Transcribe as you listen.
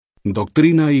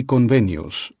Doctrina y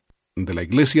Convenios de la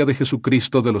Iglesia de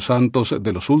Jesucristo de los Santos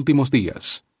de los Últimos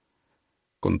Días.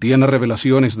 Contiene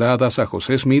revelaciones dadas a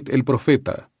José Smith el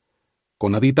profeta,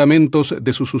 con aditamentos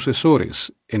de sus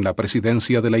sucesores en la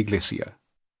presidencia de la Iglesia.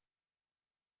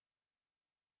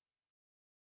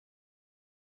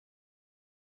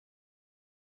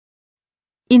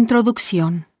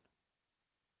 Introducción.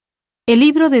 El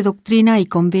libro de Doctrina y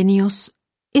Convenios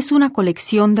es una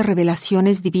colección de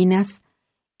revelaciones divinas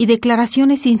y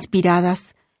declaraciones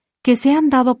inspiradas que se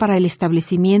han dado para el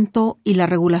establecimiento y la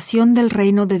regulación del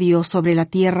reino de Dios sobre la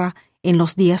tierra en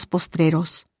los días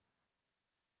postreros.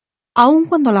 Aun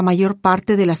cuando la mayor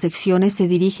parte de las secciones se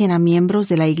dirigen a miembros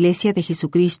de la Iglesia de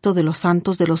Jesucristo de los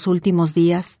Santos de los Últimos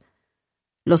Días,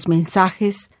 los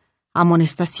mensajes,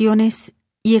 amonestaciones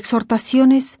y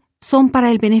exhortaciones son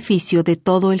para el beneficio de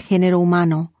todo el género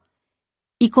humano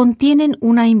y contienen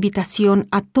una invitación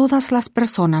a todas las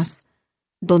personas,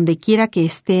 donde quiera que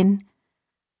estén,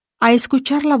 a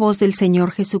escuchar la voz del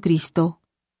Señor Jesucristo,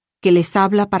 que les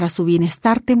habla para su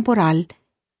bienestar temporal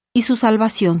y su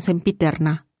salvación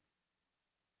sempiterna.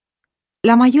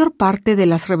 La mayor parte de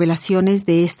las revelaciones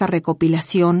de esta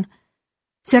recopilación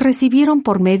se recibieron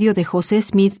por medio de José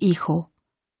Smith hijo,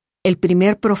 el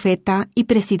primer profeta y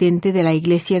presidente de la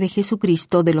Iglesia de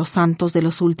Jesucristo de los Santos de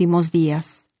los Últimos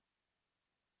Días.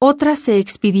 Otras se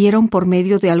expidieron por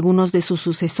medio de algunos de sus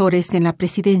sucesores en la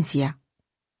presidencia.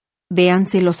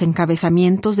 Véanse los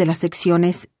encabezamientos de las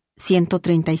secciones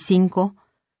 135,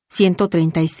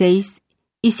 136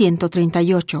 y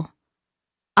 138,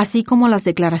 así como las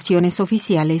declaraciones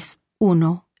oficiales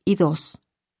 1 y 2.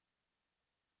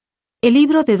 El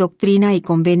libro de Doctrina y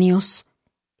Convenios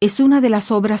es una de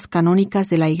las obras canónicas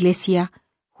de la Iglesia,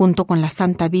 junto con la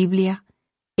Santa Biblia,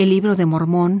 el Libro de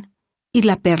Mormón y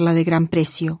la Perla de Gran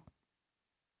Precio.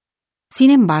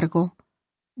 Sin embargo,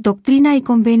 Doctrina y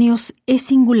Convenios es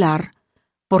singular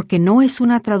porque no es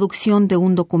una traducción de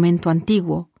un documento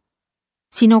antiguo,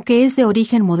 sino que es de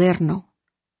origen moderno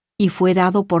y fue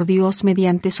dado por Dios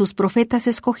mediante sus profetas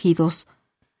escogidos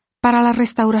para la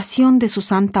restauración de su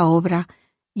santa obra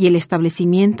y el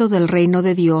establecimiento del reino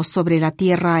de Dios sobre la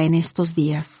tierra en estos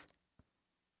días.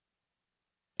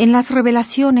 En las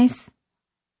revelaciones,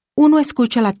 uno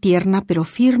escucha la tierna pero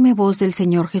firme voz del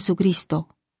Señor Jesucristo,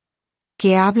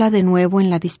 que habla de nuevo en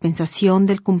la dispensación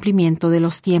del cumplimiento de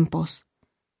los tiempos.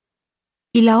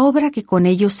 Y la obra que con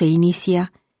ello se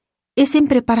inicia es en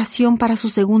preparación para su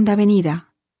segunda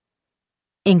venida,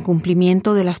 en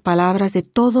cumplimiento de las palabras de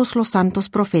todos los santos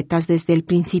profetas desde el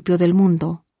principio del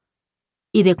mundo,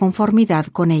 y de conformidad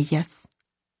con ellas.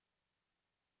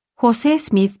 José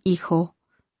Smith hijo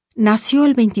nació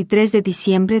el 23 de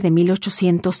diciembre de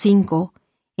 1805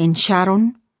 en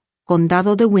Sharon,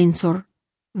 Condado de Windsor,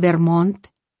 Vermont,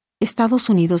 Estados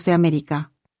Unidos de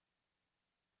América.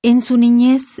 En su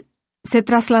niñez se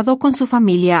trasladó con su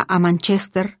familia a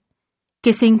Manchester,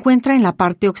 que se encuentra en la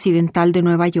parte occidental de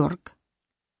Nueva York.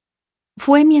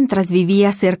 Fue mientras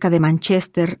vivía cerca de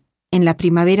Manchester, en la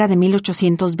primavera de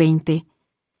 1820,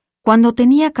 cuando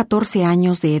tenía 14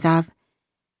 años de edad,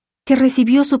 que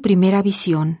recibió su primera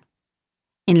visión,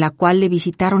 en la cual le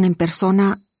visitaron en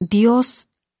persona Dios,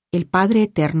 el Padre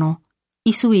Eterno,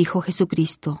 y su Hijo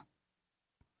Jesucristo.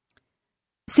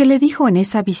 Se le dijo en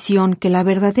esa visión que la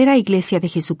verdadera Iglesia de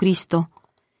Jesucristo,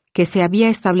 que se había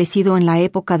establecido en la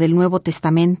época del Nuevo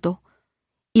Testamento,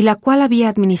 y la cual había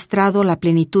administrado la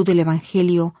plenitud del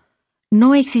Evangelio,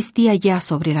 no existía ya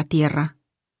sobre la tierra.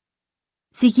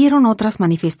 Siguieron otras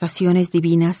manifestaciones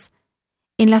divinas,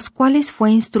 en las cuales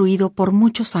fue instruido por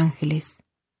muchos ángeles.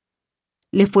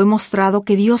 Le fue mostrado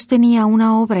que Dios tenía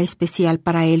una obra especial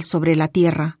para él sobre la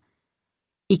tierra,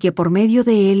 y que por medio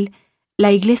de él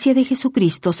la Iglesia de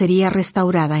Jesucristo sería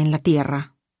restaurada en la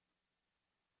tierra.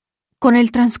 Con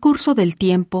el transcurso del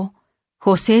tiempo,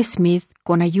 José Smith,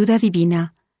 con ayuda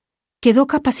divina, quedó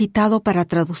capacitado para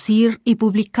traducir y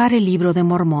publicar el Libro de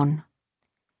Mormón.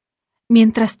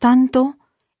 Mientras tanto,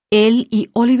 él y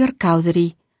Oliver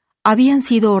Cowdery habían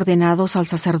sido ordenados al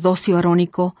sacerdocio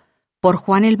arónico por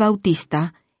Juan el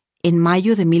Bautista en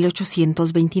mayo de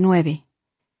 1829.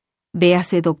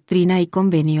 Véase Doctrina y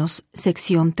Convenios,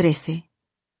 sección 13.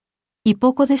 Y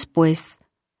poco después,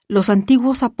 los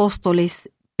antiguos apóstoles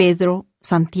Pedro,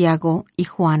 Santiago y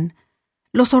Juan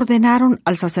los ordenaron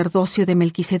al sacerdocio de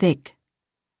Melquisedec.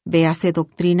 Véase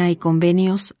Doctrina y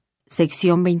Convenios,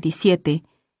 sección 27,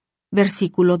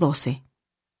 versículo 12.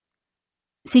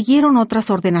 Siguieron otras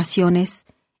ordenaciones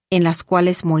en las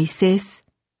cuales Moisés,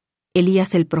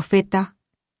 Elías el profeta,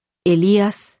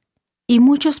 Elías y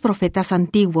muchos profetas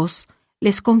antiguos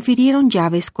les confirieron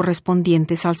llaves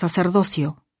correspondientes al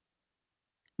sacerdocio.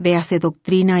 véase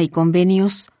Doctrina y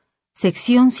Convenios,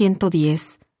 sección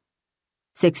 110,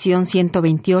 sección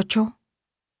 128,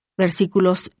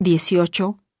 versículos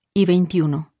 18 y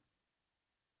 21.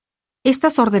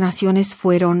 Estas ordenaciones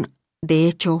fueron, de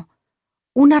hecho,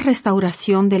 una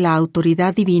restauración de la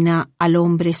autoridad divina al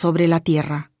hombre sobre la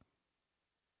tierra.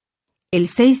 El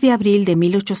 6 de abril de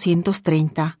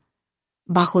 1830,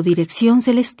 bajo dirección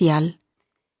celestial,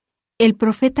 el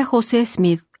profeta José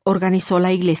Smith organizó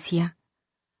la Iglesia,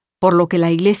 por lo que la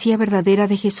Iglesia verdadera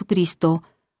de Jesucristo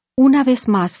una vez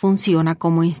más funciona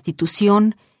como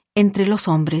institución entre los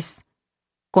hombres,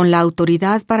 con la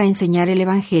autoridad para enseñar el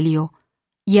Evangelio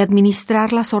y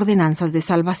administrar las ordenanzas de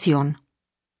salvación.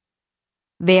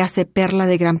 Véase Perla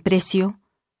de Gran Precio,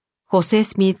 José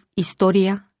Smith,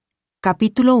 Historia,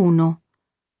 capítulo 1,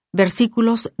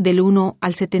 versículos del 1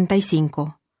 al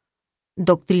 75.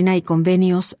 Doctrina y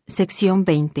Convenios, sección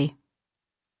 20.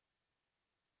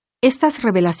 Estas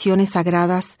revelaciones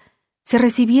sagradas se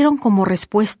recibieron como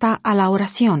respuesta a la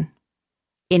oración,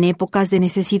 en épocas de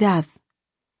necesidad,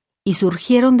 y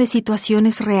surgieron de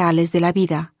situaciones reales de la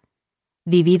vida,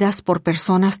 vividas por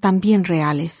personas también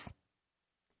reales.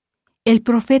 El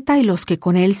profeta y los que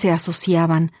con él se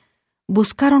asociaban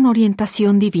buscaron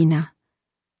orientación divina,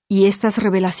 y estas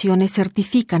revelaciones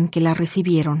certifican que la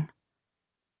recibieron.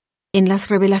 En las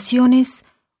revelaciones,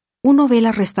 uno ve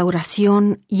la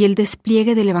restauración y el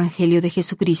despliegue del Evangelio de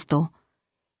Jesucristo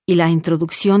y la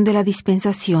introducción de la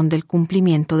dispensación del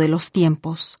cumplimiento de los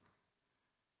tiempos.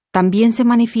 También se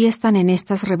manifiestan en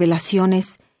estas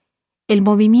revelaciones el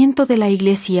movimiento de la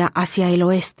Iglesia hacia el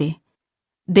oeste,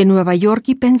 de Nueva York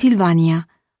y Pensilvania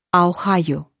a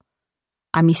Ohio,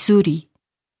 a Missouri,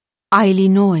 a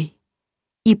Illinois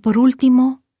y por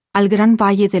último al Gran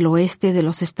Valle del Oeste de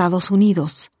los Estados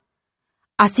Unidos,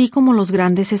 así como los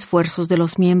grandes esfuerzos de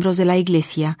los miembros de la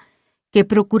Iglesia que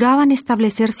procuraban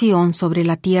establecer Sion sobre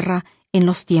la tierra en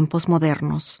los tiempos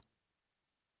modernos.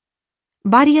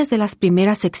 Varias de las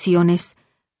primeras secciones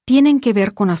tienen que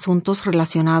ver con asuntos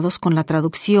relacionados con la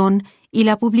traducción y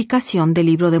la publicación del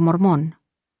Libro de Mormón.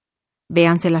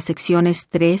 Véanse las secciones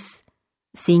 3,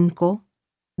 5,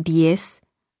 10,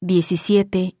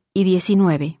 17 y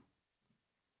 19.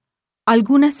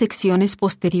 Algunas secciones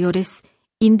posteriores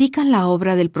indican la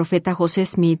obra del profeta José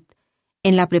Smith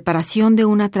en la preparación de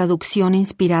una traducción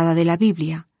inspirada de la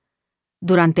Biblia,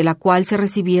 durante la cual se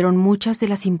recibieron muchas de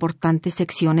las importantes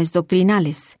secciones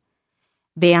doctrinales.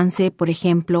 Véanse, por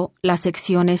ejemplo, las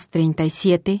secciones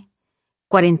 37,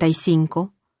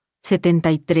 45,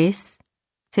 73,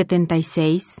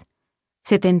 76,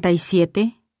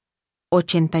 77,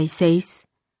 86,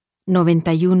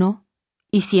 91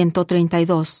 y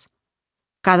 132,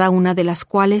 cada una de las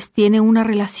cuales tiene una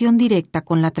relación directa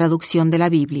con la traducción de la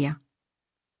Biblia.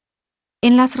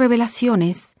 En las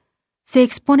revelaciones se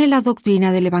expone la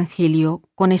doctrina del Evangelio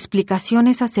con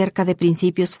explicaciones acerca de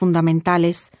principios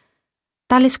fundamentales,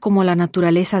 tales como la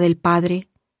naturaleza del Padre,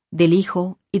 del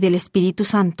Hijo y del Espíritu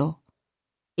Santo,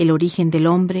 el origen del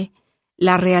hombre,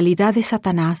 la realidad de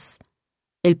Satanás,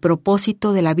 el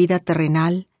propósito de la vida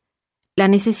terrenal, la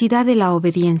necesidad de la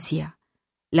obediencia,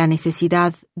 la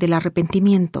necesidad del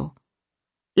arrepentimiento,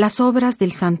 las obras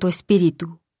del Santo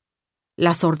Espíritu,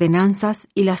 las ordenanzas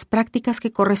y las prácticas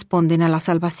que corresponden a la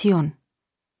salvación,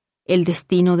 el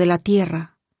destino de la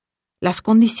tierra, las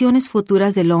condiciones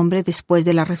futuras del hombre después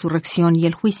de la resurrección y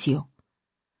el juicio,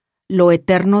 lo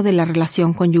eterno de la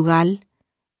relación conyugal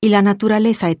y la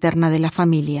naturaleza eterna de la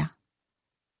familia.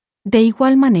 De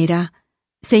igual manera,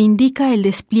 se indica el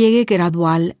despliegue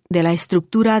gradual de la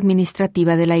estructura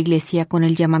administrativa de la Iglesia con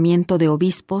el llamamiento de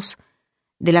obispos,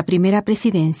 de la primera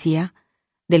presidencia,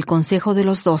 del Consejo de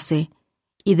los 12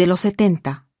 y de los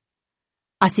 70,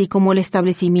 así como el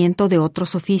establecimiento de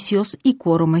otros oficios y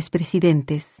quórumes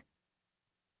presidentes.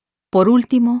 Por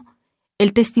último,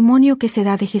 el testimonio que se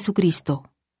da de Jesucristo,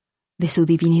 de su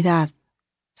divinidad,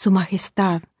 su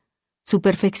majestad, su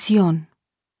perfección,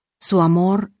 su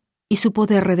amor y su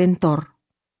poder redentor,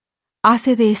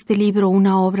 hace de este libro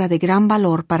una obra de gran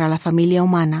valor para la familia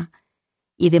humana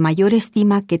y de mayor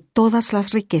estima que todas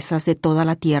las riquezas de toda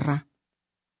la tierra.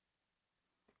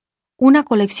 Una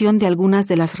colección de algunas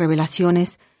de las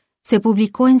revelaciones se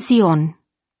publicó en Sion,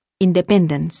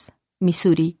 Independence,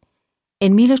 Missouri,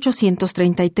 en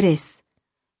 1833,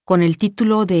 con el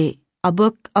título de A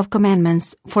Book of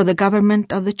Commandments for the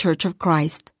Government of the Church of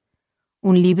Christ,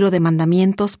 un libro de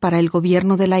mandamientos para el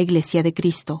gobierno de la Iglesia de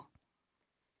Cristo.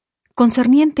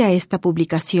 Concerniente a esta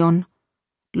publicación,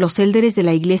 los élderes de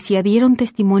la Iglesia dieron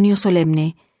testimonio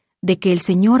solemne de que el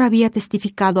Señor había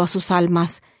testificado a sus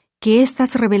almas que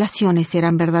estas revelaciones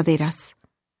eran verdaderas.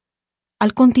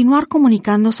 Al continuar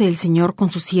comunicándose el Señor con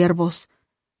sus siervos,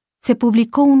 se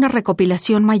publicó una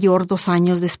recopilación mayor 2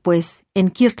 años después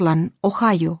en Kirtland,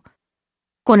 Ohio,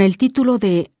 con el título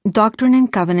de Doctrine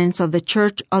and Covenants of the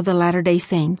Church of the Latter-day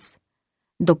Saints,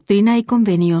 Doctrina y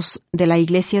Convenios de la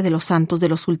Iglesia de los Santos de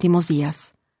los Últimos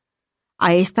Días.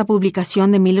 A esta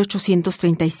publicación de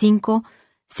 1835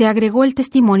 se agregó el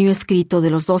testimonio escrito de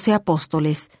los 12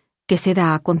 apóstoles que se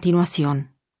da a continuación.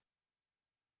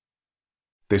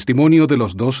 Testimonio de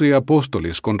los 12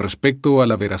 apóstoles con respecto a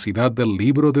la veracidad del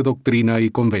libro de Doctrina y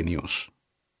Convenios.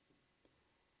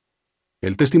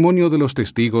 El testimonio de los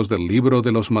testigos del libro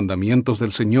de los mandamientos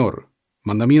del Señor,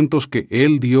 mandamientos que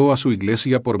Él dio a su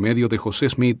iglesia por medio de José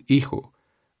Smith, hijo,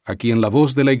 a quien la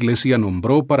voz de la iglesia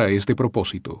nombró para este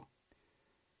propósito.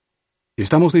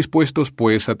 Estamos dispuestos,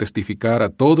 pues, a testificar a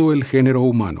todo el género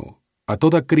humano, a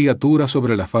toda criatura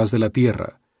sobre la faz de la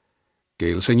tierra, que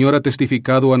el Señor ha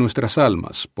testificado a nuestras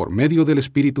almas, por medio del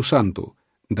Espíritu Santo,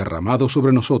 derramado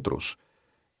sobre nosotros,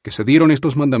 que se dieron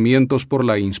estos mandamientos por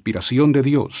la inspiración de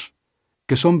Dios,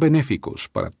 que son benéficos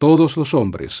para todos los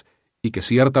hombres y que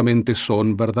ciertamente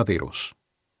son verdaderos.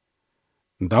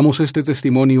 Damos este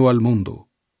testimonio al mundo,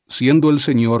 siendo el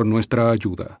Señor nuestra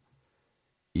ayuda.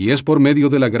 Y es por medio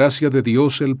de la gracia de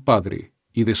Dios el Padre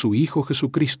y de su Hijo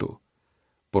Jesucristo,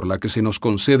 por la que se nos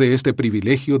concede este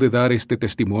privilegio de dar este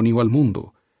testimonio al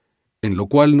mundo, en lo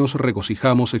cual nos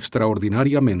regocijamos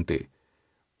extraordinariamente,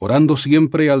 orando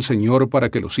siempre al Señor para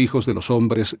que los hijos de los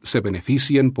hombres se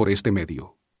beneficien por este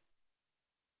medio.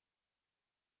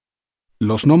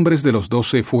 Los nombres de los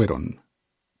 12 fueron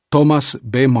Thomas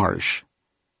B. Marsh,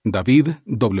 David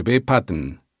W.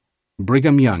 Patton,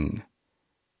 Brigham Young,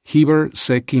 Heber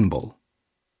C. Kimball,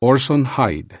 Orson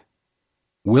Hyde,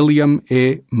 William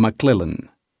E. McClellan,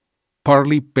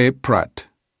 Parley P. Pratt,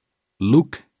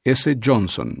 Luke S.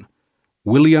 Johnson,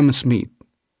 William Smith,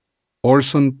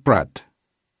 Orson Pratt,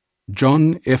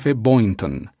 John F.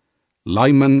 Boynton,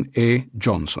 Lyman E.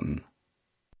 Johnson.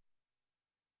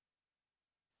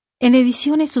 En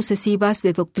ediciones sucesivas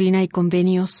de Doctrina y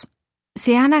Convenios,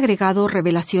 se han agregado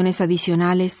revelaciones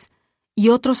adicionales y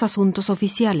otros asuntos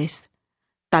oficiales,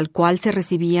 tal cual se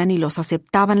recibían y los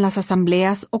aceptaban las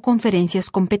asambleas o conferencias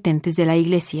competentes de la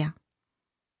Iglesia.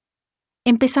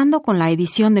 Empezando con la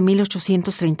edición de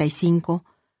 1835,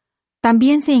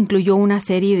 también se incluyó una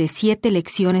serie de 7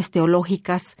 lecciones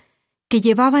teológicas que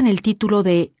llevaban el título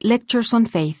de Lectures on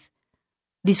Faith,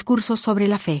 Discursos sobre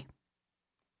la Fe.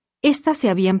 Estas se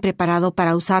habían preparado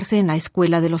para usarse en la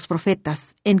Escuela de los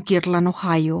Profetas, en Kirtland,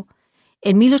 Ohio,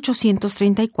 en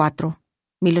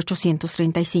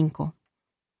 1834-1835.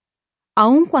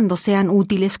 Aun cuando sean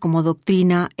útiles como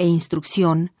doctrina e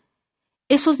instrucción,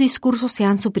 esos discursos se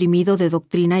han suprimido de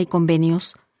Doctrina y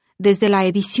Convenios desde la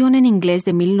edición en inglés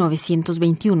de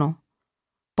 1921,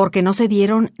 porque no se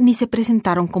dieron ni se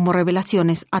presentaron como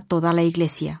revelaciones a toda la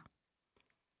Iglesia.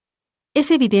 Es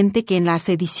evidente que en las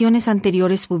ediciones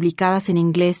anteriores publicadas en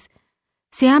inglés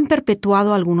se han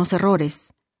perpetuado algunos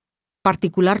errores,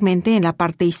 particularmente en la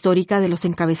parte histórica de los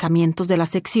encabezamientos de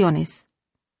las secciones.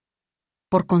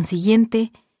 Por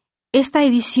consiguiente, esta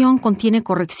edición contiene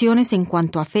correcciones en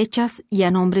cuanto a fechas y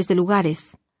a nombres de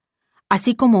lugares,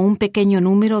 así como un pequeño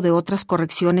número de otras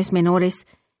correcciones menores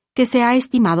que se ha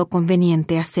estimado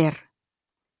conveniente hacer.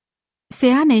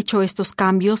 Se han hecho estos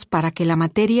cambios para que la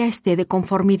materia esté de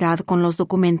conformidad con los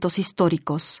documentos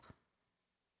históricos.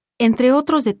 Entre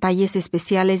otros detalles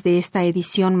especiales de esta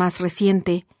edición más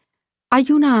reciente,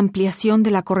 hay una ampliación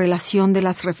de la correlación de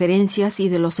las referencias y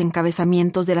de los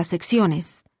encabezamientos de las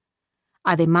secciones.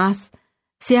 Además,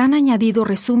 se han añadido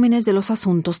resúmenes de los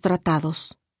asuntos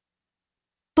tratados.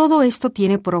 Todo esto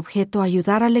tiene por objeto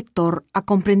ayudar al lector a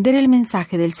comprender el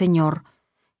mensaje del Señor,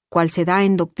 cual se da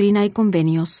en Doctrina y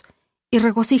Convenios, y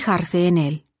regocijarse en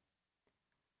él.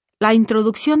 La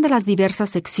introducción de las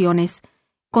diversas secciones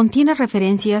contiene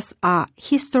referencias a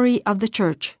History of the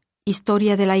Church,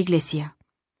 Historia de la Iglesia.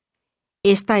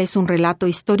 Esta es un relato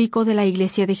histórico de la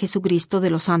Iglesia de Jesucristo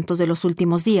de los Santos de los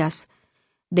Últimos Días,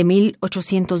 de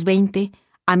 1820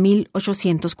 a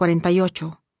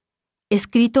 1848,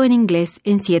 escrito en inglés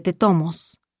en 7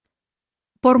 tomos.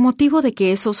 Por motivo de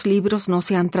que esos libros no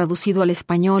se han traducido al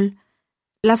español,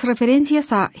 las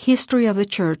referencias a History of the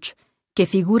Church, que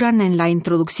figuran en la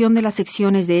introducción de las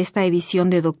secciones de esta edición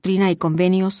de Doctrina y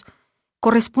Convenios,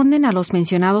 corresponden a los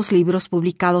mencionados libros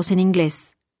publicados en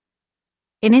inglés.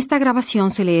 En esta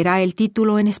grabación se leerá el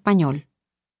título en español.